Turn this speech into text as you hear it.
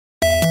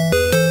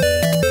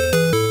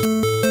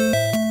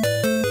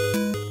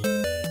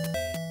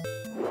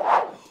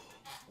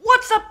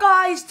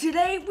guys,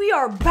 today we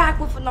are back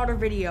with another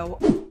video.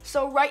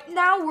 So right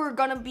now we're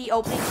gonna be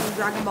opening some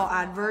Dragon Ball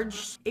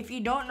Adverge. If you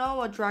don't know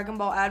what Dragon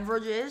Ball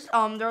Adverge is,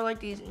 they're like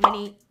these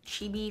mini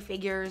chibi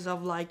figures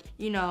of like,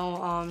 you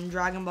know,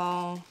 Dragon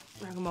Ball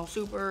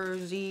Super,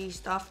 Z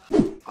stuff.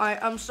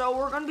 Alright, so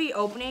we're gonna be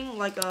opening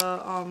like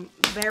a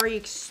very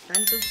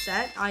expensive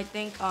set. I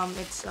think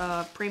it's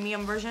a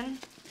premium version.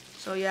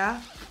 So yeah,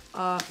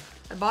 I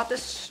bought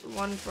this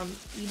one from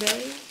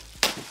eBay.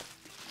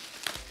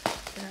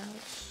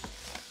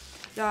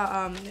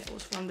 Yeah, it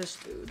was from this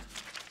dude.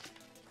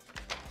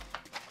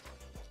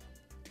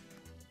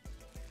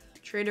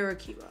 Trader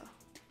Akiba.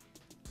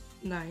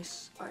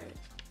 Nice. Alright.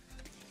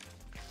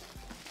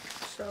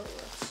 So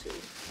let's see.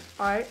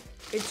 Alright,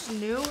 it's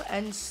new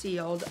and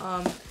sealed.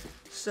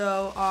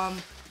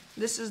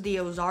 This is the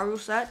Ozaru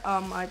set.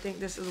 I think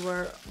this is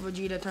where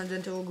Vegeta turns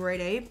into a great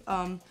ape.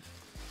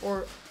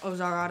 Or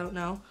Ozaru, I don't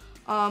know.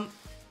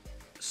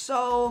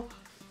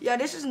 Yeah,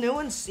 this is new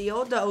and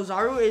sealed. The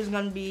Ozaru is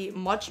gonna be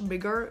much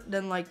bigger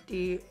than like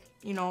the,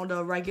 you know,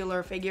 the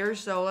regular figures.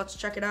 So let's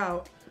check it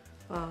out.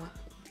 Let's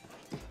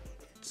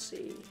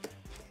see.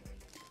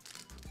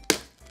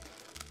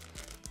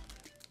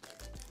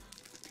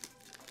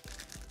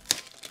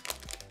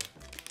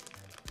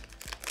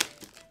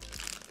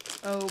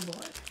 Oh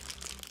boy.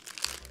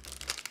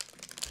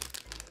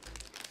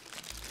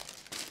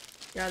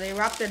 Yeah, they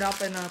wrapped it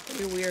up in a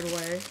pretty weird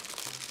way.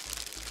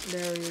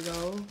 There you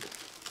go.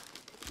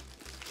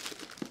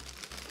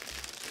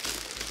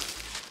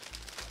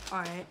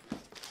 Alright.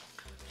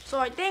 So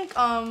I think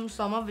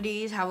some of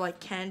these have like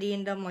candy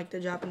in them, like the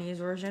Japanese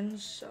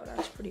versions, so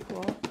that's pretty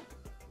cool.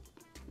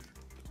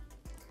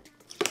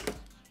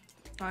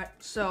 Alright,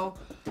 so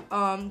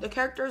the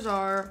characters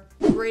are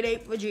Great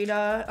Ape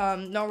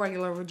Vegeta, no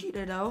regular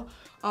Vegeta though.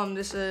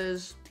 This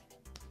is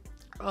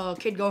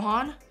Kid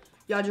Gohan,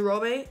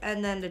 Yajirobe,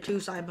 and then the two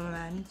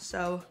Cybermen.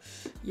 So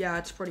yeah,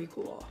 it's pretty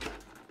cool.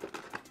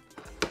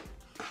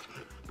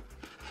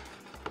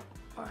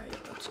 Alright,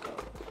 let's go.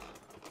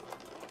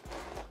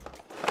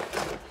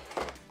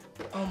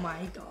 Oh my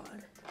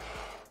god.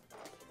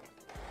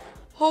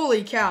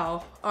 Holy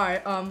cow.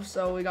 Alright,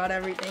 so we got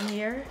everything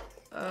here.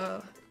 We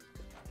got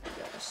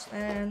the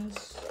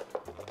stands.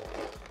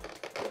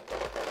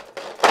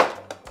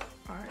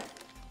 Alright.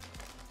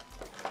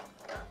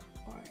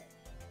 Alright.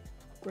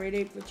 Great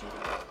Ape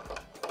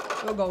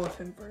Vegeta. We'll go with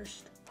him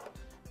first.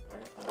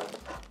 Alright,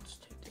 let's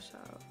take this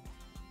out.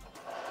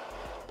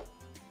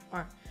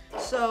 Alright.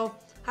 So,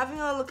 having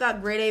a look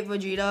at Great Ape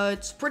Vegeta,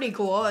 it's pretty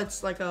cool.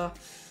 It's like a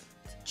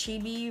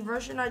chibi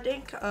version, I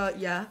think.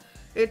 Yeah,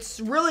 it's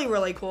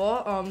really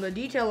cool. The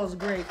detail is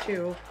great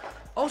too.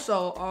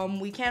 Also,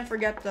 we can't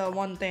forget the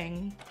one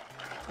thing.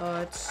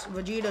 It's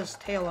Vegeta's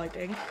tail, I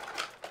think.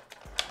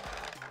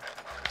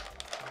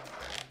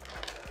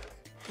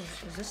 Wait,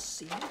 is this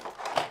C?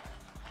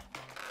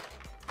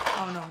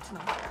 Oh no, it's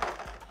not.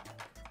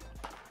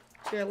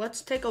 So yeah,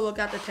 let's take a look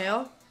at the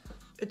tail.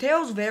 The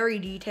tail's very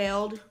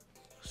detailed,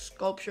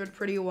 sculptured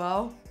pretty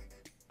well.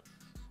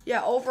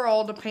 Yeah,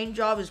 overall, the paint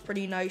job is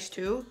pretty nice,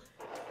 too.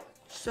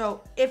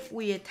 So, if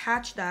we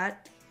attach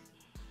that...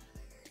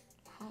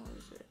 How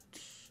is it?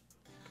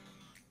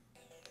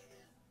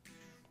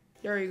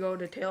 There you go,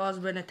 the tail has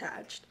been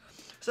attached.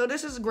 So,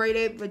 this is Great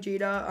Ape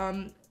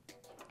Vegeta.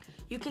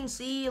 You can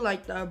see,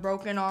 like, the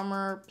broken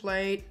armor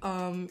plate.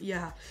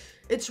 Yeah.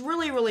 It's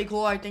really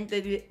cool. I think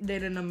they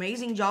did an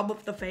amazing job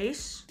with the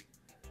face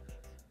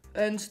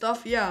and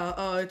stuff.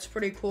 Yeah, it's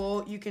pretty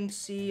cool. You can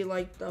see,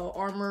 like, the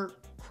armor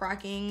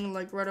cracking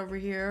like right over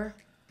here,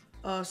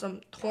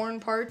 some torn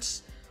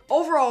parts.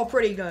 Overall,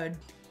 pretty good.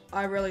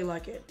 I really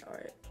like it. All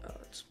right,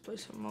 let's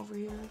place him over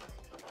here.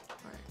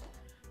 All right,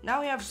 now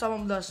we have some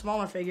of the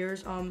smaller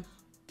figures.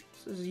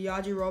 This is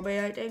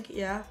Yajirobe, I think.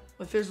 Yeah,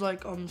 with his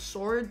like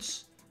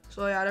swords.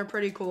 So yeah, they're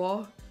pretty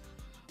cool.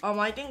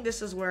 I think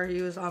this is where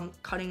he was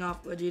cutting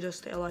off Vegeta's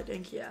tail. I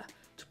think. Yeah,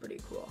 it's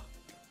pretty cool.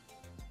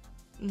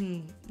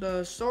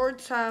 The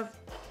swords have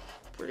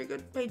pretty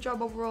good paint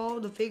job overall.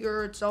 The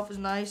figure itself is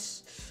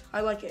nice. I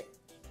like it.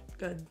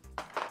 Good.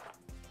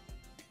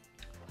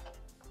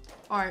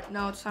 Alright,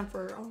 now it's time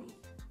for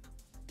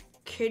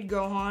Kid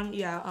Gohan.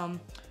 Yeah,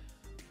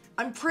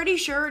 I'm pretty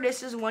sure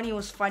this is when he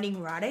was fighting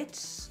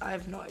Raditz. I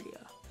have no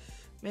idea.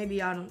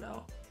 Maybe, I don't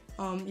know.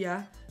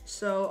 Yeah.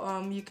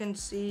 So you can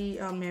see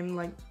him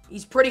like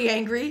he's pretty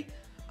angry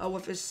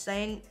with his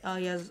Saiyan.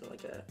 He has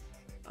like a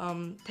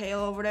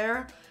tail over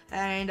there,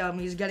 and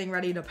he's getting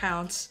ready to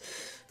pounce.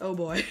 Oh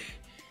boy.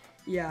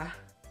 Yeah,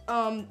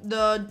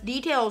 the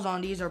details on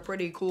these are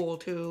pretty cool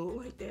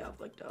too. Like they have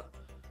like the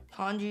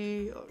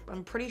kanji,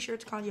 I'm pretty sure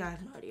it's kanji, I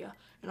have no idea,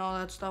 and all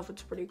that stuff.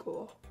 It's pretty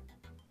cool.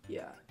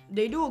 Yeah,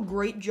 they do a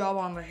great job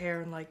on the hair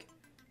and like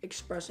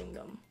expressing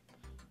them.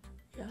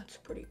 Yeah, it's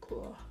pretty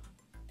cool.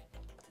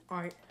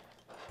 Alright,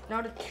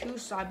 now the two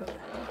Cybermen.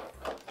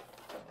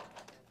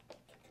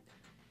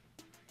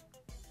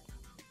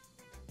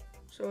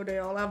 So they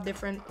all have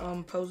different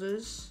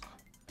poses.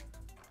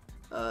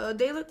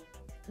 They look,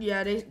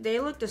 they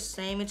look the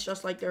same. It's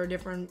just like there are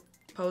different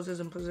poses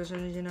and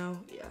positions, you know.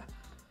 Yeah.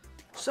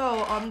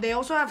 So they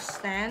also have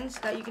stands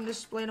that you can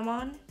display them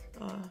on.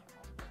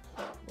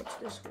 What's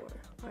this for?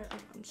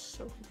 I'm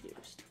so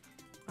confused.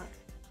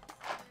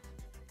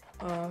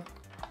 Alright.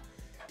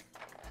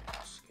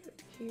 Let's get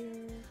it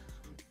here.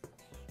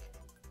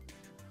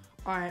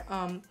 Alright,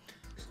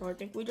 so I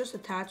think we just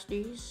attach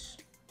these.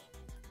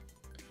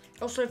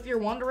 Also, if you're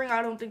wondering,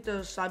 I don't think the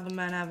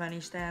Cybermen have any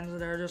stands.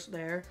 They're just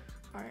there.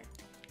 Alright.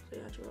 So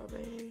you have to rub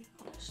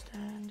on the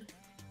stand.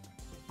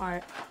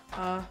 Alright,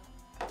 time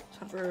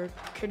for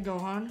Kid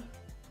Gohan.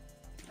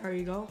 There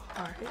you go.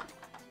 Alright.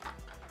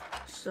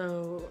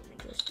 So, let me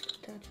just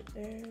attach it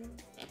there.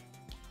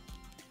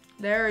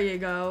 There you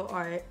go.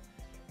 Alright.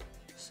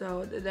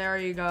 So, there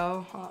you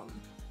go.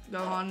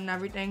 Gohan and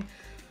everything.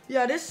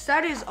 Yeah, this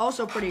set is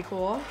also pretty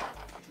cool.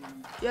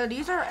 Yeah,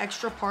 these are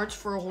extra parts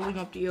for holding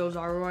up the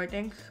Ozaru, I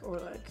think. Or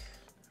like,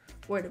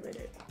 wait a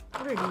minute.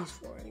 What are these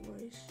for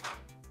anyways?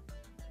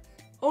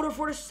 Oh, they're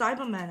for the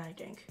Cybermen, I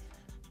think.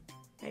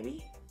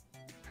 Maybe?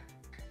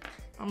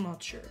 I'm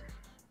not sure.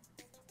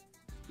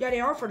 Yeah, they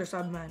are for the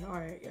Cybermen.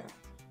 Alright, yeah.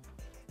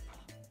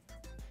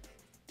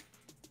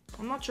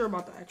 I'm not sure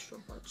about the extra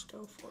parts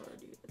though for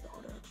the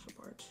other extra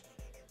parts.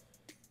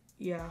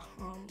 Yeah,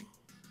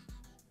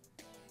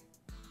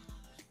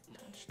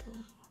 attach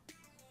them.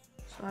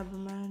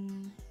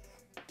 Cybermen.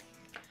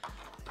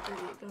 There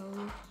you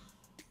go.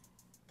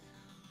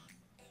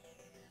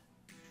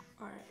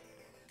 Alright.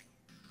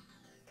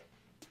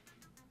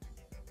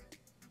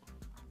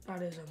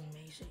 That is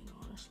amazing,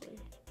 honestly.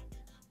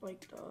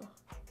 Like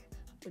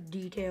the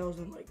details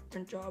and like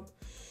print job.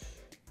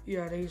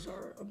 Yeah, these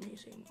are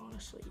amazing,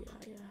 honestly.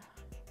 Yeah.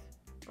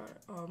 Alright,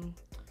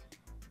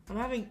 I'm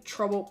having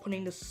trouble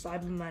putting the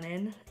Cybermen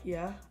in.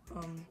 Yeah.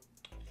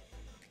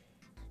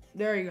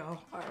 There you go.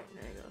 Alright,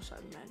 there you go,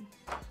 Cybermen.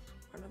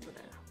 Right over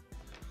there.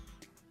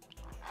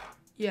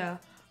 Yeah.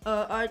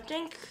 I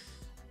think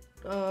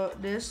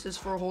this is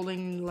for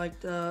holding like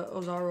the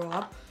Ozaru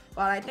up.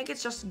 But I think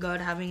it's just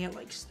good having it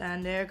like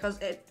stand there because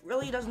it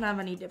really doesn't have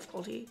any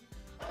difficulty.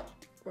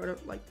 Or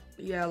like,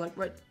 yeah, like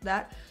right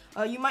that.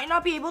 You might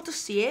not be able to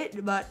see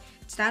it, but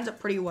it stands up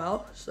pretty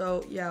well.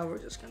 So yeah, we're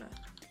just gonna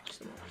put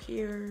them over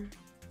here.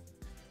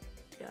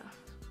 Yeah,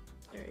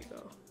 there you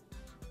go.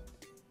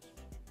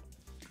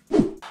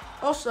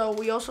 Also,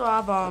 we also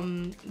have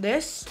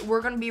this.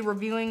 We're gonna be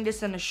reviewing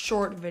this in a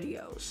short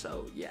video.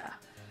 So yeah.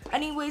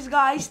 Anyways,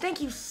 guys,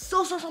 thank you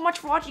so much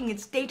for watching and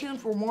stay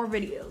tuned for more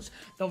videos.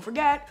 Don't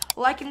forget,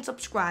 like and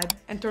subscribe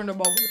and turn the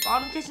bell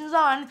notifications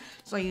on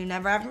so you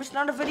never have to miss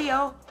another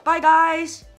video. Bye, guys!